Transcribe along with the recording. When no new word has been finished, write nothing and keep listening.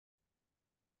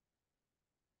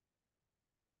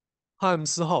Hi, I'm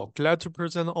Sihao. Glad to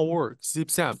present our work,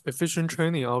 ZipZap, efficient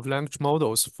training of language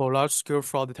models for large-scale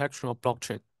fraud detection on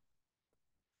blockchain.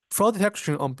 Fraud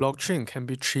detection on blockchain can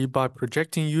be achieved by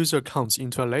projecting user accounts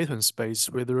into a latent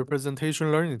space with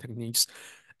representation learning techniques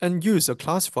and use a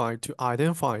classifier to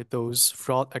identify those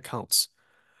fraud accounts.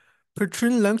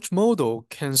 Pre-trained language model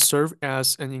can serve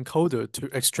as an encoder to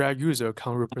extract user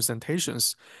account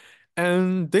representations,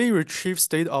 and they retrieve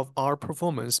state-of-art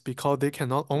performance because they can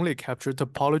not only capture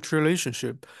topology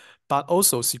relationship, but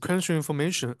also sequential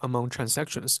information among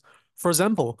transactions. For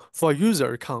example, for a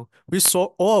user account, we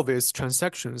sort all of its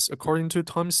transactions according to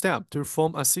timestamp to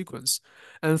form a sequence.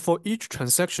 And for each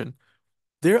transaction,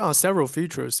 there are several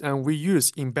features, and we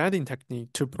use embedding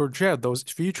technique to project those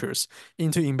features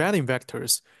into embedding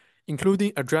vectors,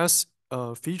 including address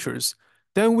features.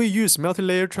 Then we use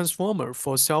multi-layer transformer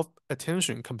for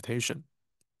self-attention computation.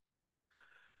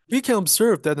 We can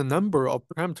observe that the number of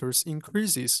parameters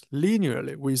increases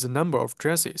linearly with the number of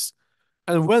addresses.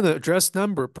 And when the address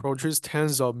number approaches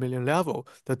tens of million level,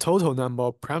 the total number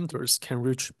of parameters can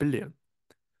reach billion.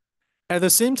 At the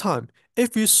same time,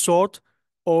 if we sort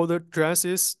all the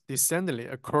addresses descendingly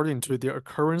according to their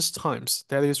occurrence times,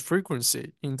 that is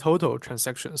frequency in total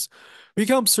transactions, we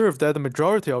can observe that the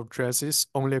majority of addresses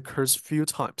only occurs few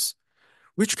times,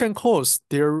 which can cause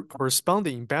their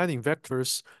corresponding embedding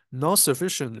vectors not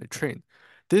sufficiently trained.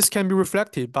 This can be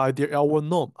reflected by their L1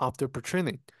 norm after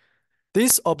pre-training.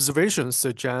 This observation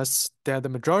suggests that the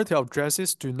majority of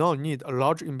addresses do not need a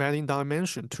large embedding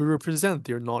dimension to represent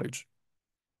their knowledge.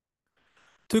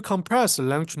 To compress the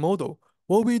language model,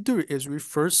 what we do is we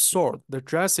first sort the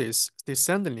addresses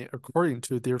descendingly according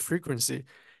to their frequency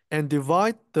and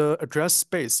divide the address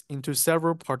space into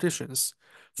several partitions.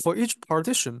 For each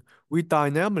partition, we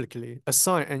dynamically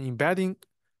assign an embedding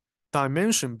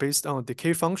dimension based on a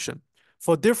decay function.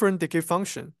 For different decay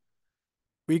function,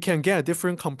 we can get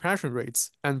different compression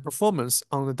rates and performance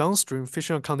on the downstream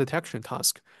phishing account detection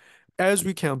task. As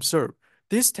we can observe,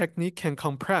 this technique can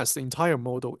compress the entire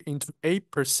model into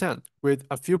 8% with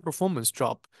a few performance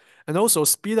drop, and also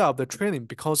speed up the training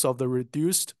because of the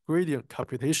reduced gradient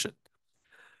computation.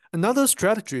 Another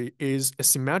strategy is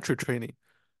asymmetric training.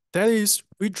 That is,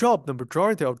 we drop the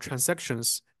majority of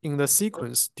transactions in the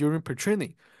sequence during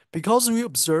pre-training because we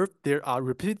observe there are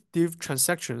repetitive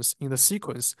transactions in the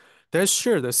sequence that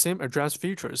share the same address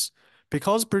features.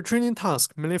 Because pre-training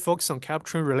tasks mainly focus on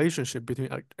capturing relationship between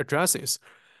addresses,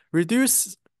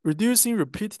 reducing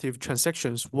repetitive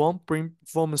transactions won't bring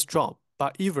performance drop,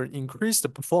 but even increase the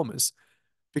performance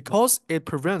because it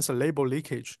prevents a label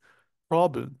leakage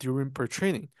problem during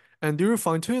pre-training. And during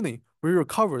fine-tuning, we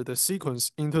recover the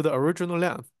sequence into the original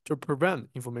length to prevent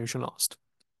information lost.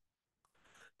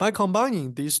 By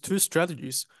combining these two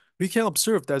strategies, we can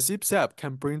observe that ZipZap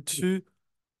can bring 2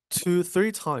 to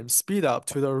 3 times speed up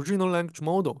to the original language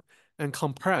model and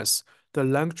compress the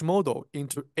language model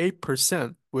into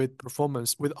 8%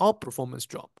 without performance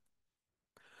drop.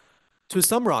 To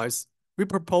summarize, we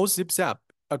propose ZipZap,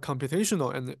 a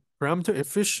computational and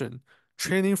parameter-efficient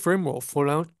training framework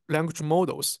for language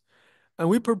models, and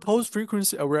we propose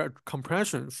frequency-aware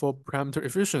compression for parameter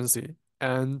efficiency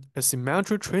and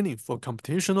asymmetric training for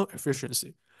computational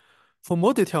efficiency. For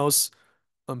more details,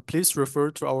 please refer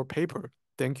to our paper.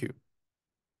 Thank you.